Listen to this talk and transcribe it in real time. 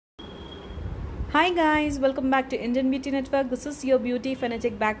Hi guys, welcome back to Indian Beauty Network. This is your beauty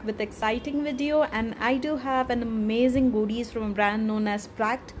fanatic back with exciting video, and I do have an amazing goodies from a brand known as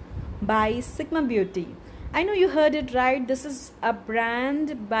Practk by Sigma Beauty. I know you heard it right. This is a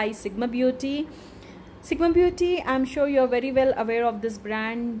brand by Sigma Beauty. Sigma Beauty, I'm sure you're very well aware of this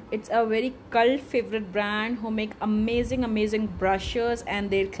brand. It's a very cult favorite brand who make amazing brushes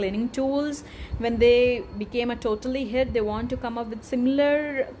and their cleaning tools. When they became a totally hit, they want to come up with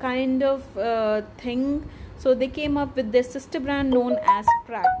similar kind of thing. So they came up with their sister brand known as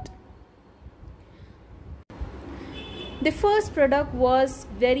Practk. The first product was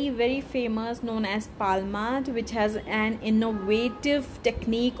very famous, known as Palmat, which has an innovative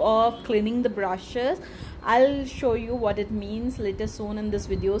technique of cleaning the brushes. I'll show you what it means later soon in this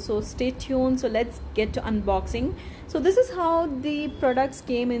video, so stay tuned. So let's get to unboxing. So this is how the products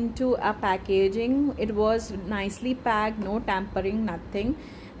came into a packaging. It was nicely packed, no tampering, nothing.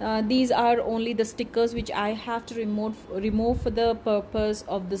 These are only the stickers which I have to remove for the purpose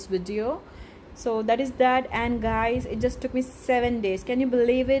of this video. So that is that. And guys, it just took me 7 days. Can you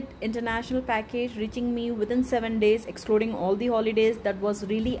believe it? International package reaching me within 7 days, excluding all the holidays. That was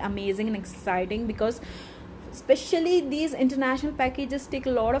really amazing and exciting, because especially these international packages take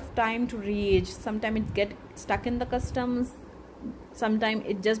a lot of time to reach. Sometimes it get stuck in the customs, sometimes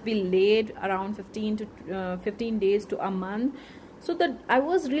it just be late around 15 days to a month. So that I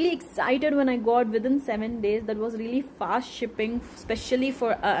was really excited when I got within 7 days. That was really fast shipping, especially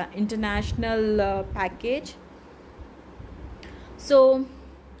for an international package. So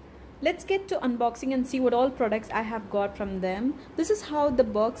let's get to unboxing and see what all products I have got from them. This is how the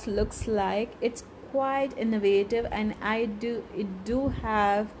box looks like. It's quite innovative, and it do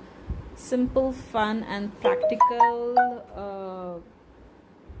have simple, fun and practical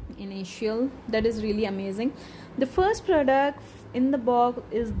initial. That is really amazing. The first product in the box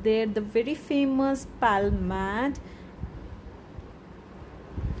is the very famous Palmat.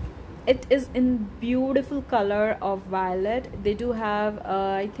 It is in beautiful color of violet. They do have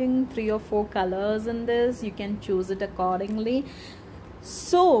I think 3 or 4 colors in this. You can choose it accordingly.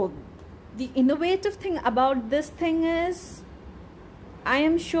 So the innovative thing about this thing is, I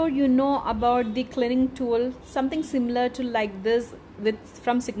am sure you know about the cleaning tool, something similar to like this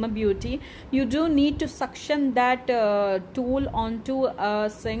from Sigma Beauty. You do need to suction that tool onto a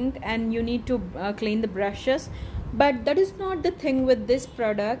sink, and you need to clean the brushes. But that is not the thing with this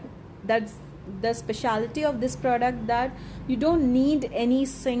product. That's the specialty of this product, that you don't need any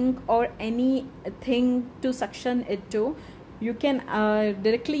sink or anything to suction it to. You can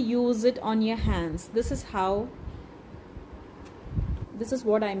directly use it on your hands. This is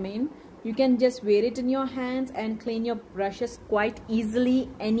what I mean. You can just wear it in your hands and clean your brushes quite easily,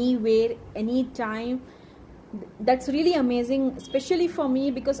 anywhere, anytime. That's really amazing, especially for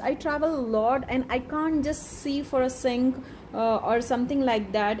me, because I travel a lot and I can't just see for a sink or something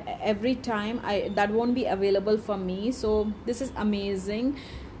like that every time. That won't be available for me. So this is amazing,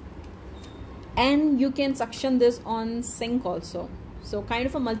 and you can suction this on sink also. So kind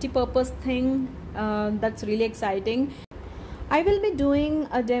of a multi-purpose thing. That's really exciting. I will be doing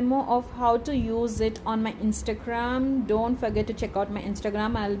a demo of how to use it on my Instagram. Don't forget to check out my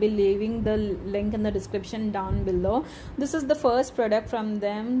Instagram. I'll be leaving the link in the description down below. This is the first product from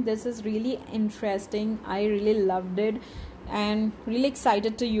them. This is really interesting. I really loved it and really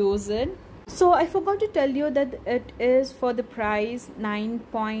excited to use it. So I forgot to tell you that it is for the price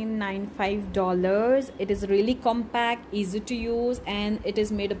 $9.95. It is really compact, easy to use, and it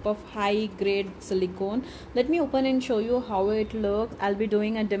is made up of high grade silicone. Let me open and show you how it looks. I'll be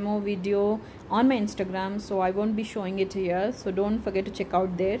doing a demo video on my Instagram, so I won't be showing it here, so don't forget to check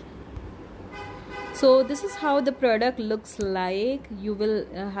out there. So this is how the product looks like. You will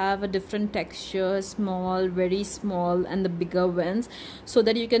have a different texture, small, very small, and the bigger ones, so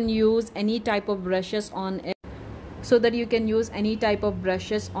that you can use any type of brushes on it.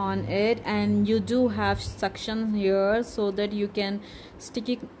 And you do have suction here, so that you can stick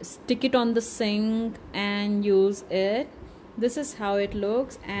it on the sink and use it. This is how it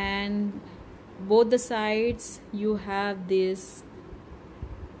looks, and both the sides you have this,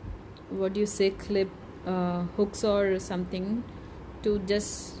 what do you say, clip hooks or something to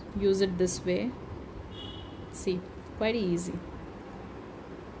just use it this way. See, quite easy.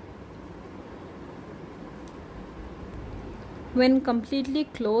 When completely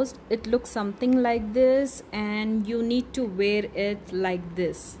closed, it looks something like this, and you need to wear it like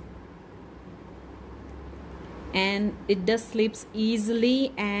this, and it does slips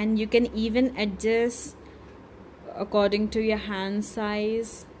easily, and you can even adjust according to your hand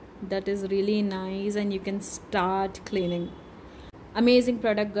size. That is really nice, and you can start cleaning. Amazing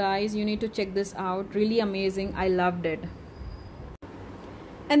product, guys. You need to check this out. Really amazing. I loved it.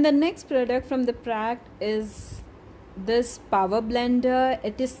 And the next product from the Practk is this power blender.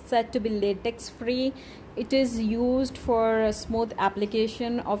 It is said to be latex free. It is used for a smooth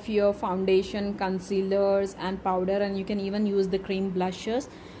application of your foundation, concealers and powder, and you can even use the cream blushes.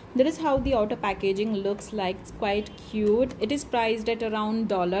 That is how the outer packaging looks like. It's quite cute. It is priced at around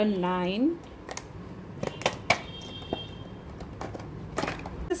 $9.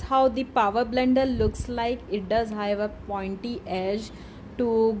 This is how the power blender looks like. It does have a pointy edge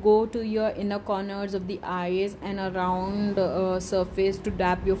to go to your inner corners of the eyes and around surface to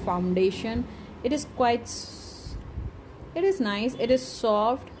dab your foundation. It is nice. It is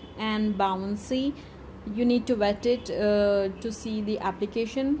soft and bouncy. You need to wet it to see the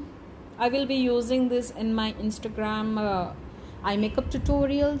application. I will be using this in my Instagram eye makeup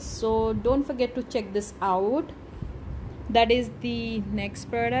tutorials, so don't forget to check this out. That is the next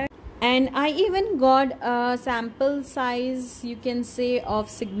product. And I even got a sample size, you can say, of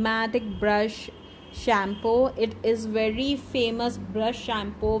Sigmatic brush shampoo. It is very famous brush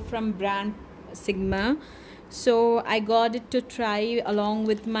shampoo from brand Sigma. So I got it to try along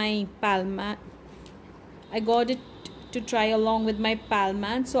with my Palmat.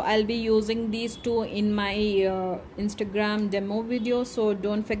 So I'll be using these two in my Instagram demo video, so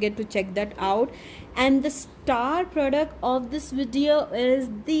don't forget to check that out. And the star product of this video is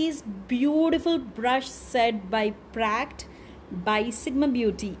this beautiful brush set by Practk by Sigma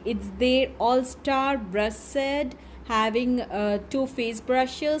Beauty. It's their all-star brush set, having 2 face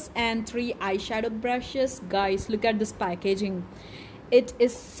brushes and 3 eyeshadow brushes. Guys, look at this packaging. It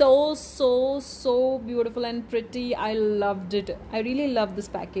is so beautiful and pretty. I loved it. I really love this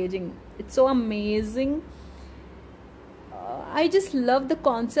packaging. It's so amazing. I just love the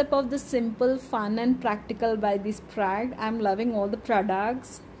concept of the simple, fun and practical by this Practk. I'm loving all the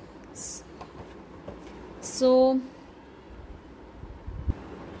products. So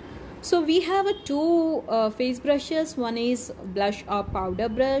we have 2 face brushes. One is blush or powder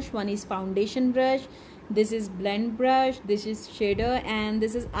brush, one is foundation brush. This is blend brush, this is shader, and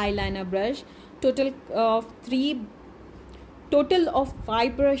this is eyeliner brush. Total of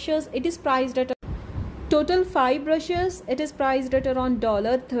 5 brushes. It is priced at total 5 brushes. It is priced at around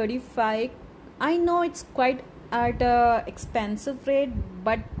 $35. I know it's quite at a expensive rate,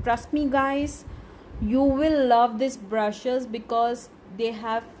 but trust me guys, you will love these brushes because they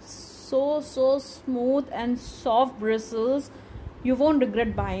have so smooth and soft bristles. You won't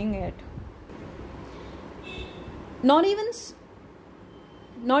regret buying it. Not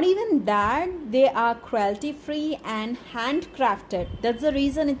even that, they are cruelty free and handcrafted. That's the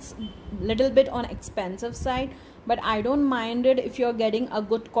reason it's a little bit on expensive side, but I don't mind it if you're getting a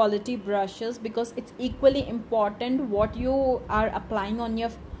good quality brushes, because it's equally important what you are applying on your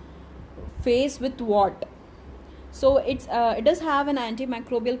face with what. So it does have an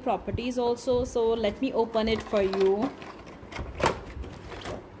antimicrobial properties also. So let me open it for you.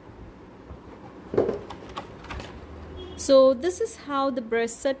 So this is how the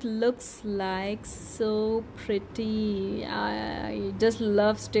brush set looks like. So pretty. I just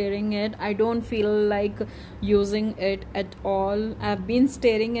love staring it. I don't feel like using it at all. I've been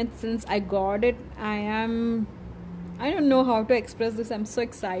staring it since I got it. I don't know how to express this. I'm so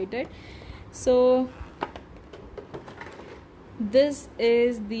excited. So this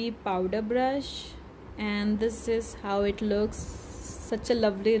is the powder brush and this is how it looks. Such a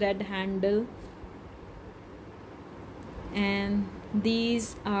lovely red handle. And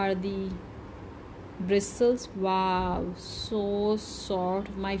these are the bristles. Wow, so soft.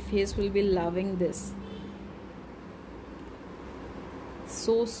 My face will be loving this.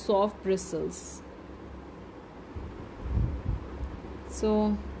 So soft bristles.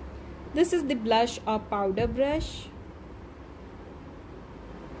 So this is the blush or powder brush.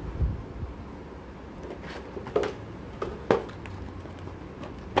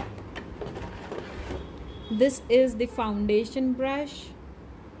 This is the foundation brush.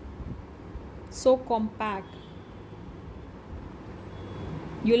 So compact.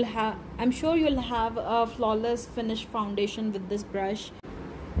 I'm sure you'll have a flawless finish foundation with this brush.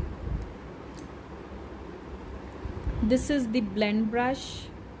 This is the blend brush.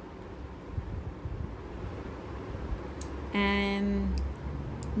 And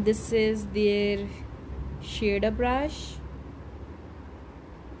this is their shader brush.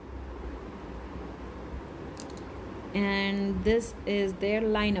 And this is their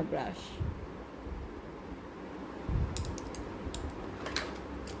liner brush.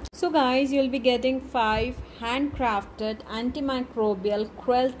 So guys, you'll be getting 5 handcrafted, antimicrobial,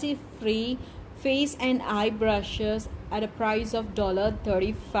 cruelty free face and eye brushes at a price of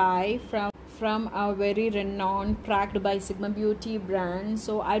 $35 from a very renowned Practk by Sigma Beauty brand.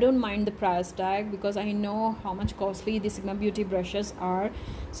 So I don't mind the price tag because I know how much costly the Sigma Beauty brushes are,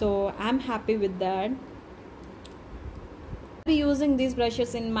 so I'm happy with that. I'll be using these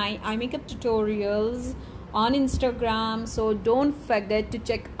brushes in my eye makeup tutorials on Instagram, so don't forget to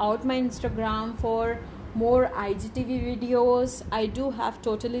check out my Instagram for more IGTV videos. I do have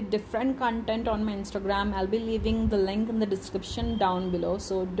totally different content on my Instagram. I'll be leaving the link in the description down below,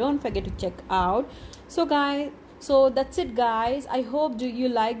 so don't forget to check out. So that's it guys. I hope you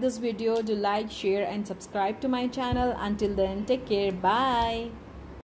like this video. Do like, share and subscribe to my channel. Until then, take care. Bye.